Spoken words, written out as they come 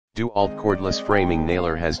DEWALT cordless framing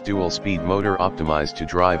nailer has dual-speed motor optimized to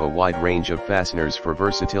drive a wide range of fasteners for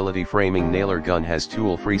versatility. Framing nailer gun has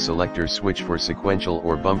tool-free selector switch for sequential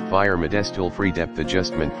or bump fire mid-S, tool-free depth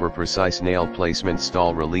adjustment for precise nail placement,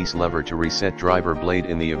 stall release lever to reset driver blade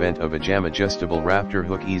in the event of a jam, adjustable rafter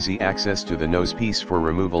hook, easy access to the nose piece for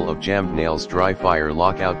removal of jammed nails, dry fire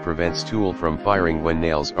lockout, prevents tool from firing when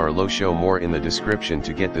nails are low. Show more in the description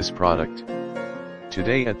to get this product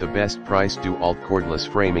today at the best price. DEWALT cordless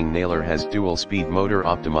framing nailer has dual speed motor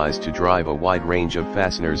optimized to drive a wide range of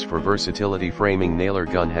fasteners for versatility. Framing nailer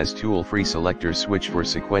gun has tool-free selector switch for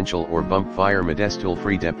sequential or bump fire mid-S,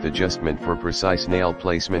 tool-free depth adjustment for precise nail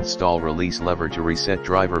placement, stall release lever to reset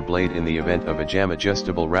driver blade in the event of a jam,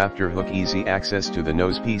 adjustable rafter hook, easy access to the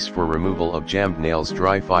nose piece for removal of jammed nails,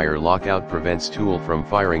 dry fire lockout, prevents tool from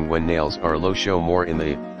firing when nails are low. Show more in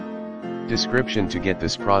the description to get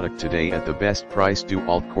this product today at the best price.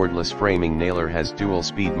 DEWALT cordless framing nailer has dual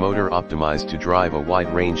speed motor optimized to drive a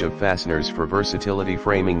wide range of fasteners for versatility.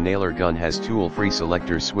 Framing nailer gun has tool-free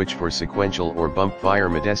selector switch for sequential or bump fire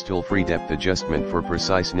mid-S, tool-free depth adjustment for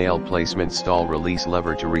precise nail placement, stall release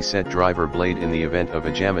lever to reset driver blade in the event of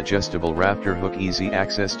a jam, adjustable rafter hook, easy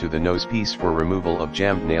access to the nose piece for removal of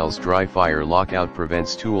jammed nails, dry fire lockout,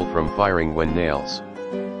 prevents tool from firing when nails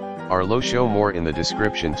are low. Show more in the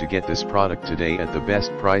description to get this product today at the best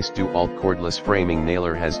price. DEWALT cordless framing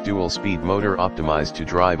nailer has dual speed motor optimized to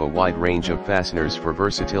drive a wide range of fasteners for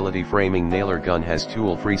versatility. Framing nailer gun has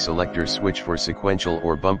tool-free selector switch for sequential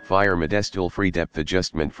or bump fire mid-S, tool-free depth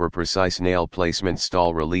adjustment for precise nail placement,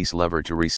 stall release lever to reset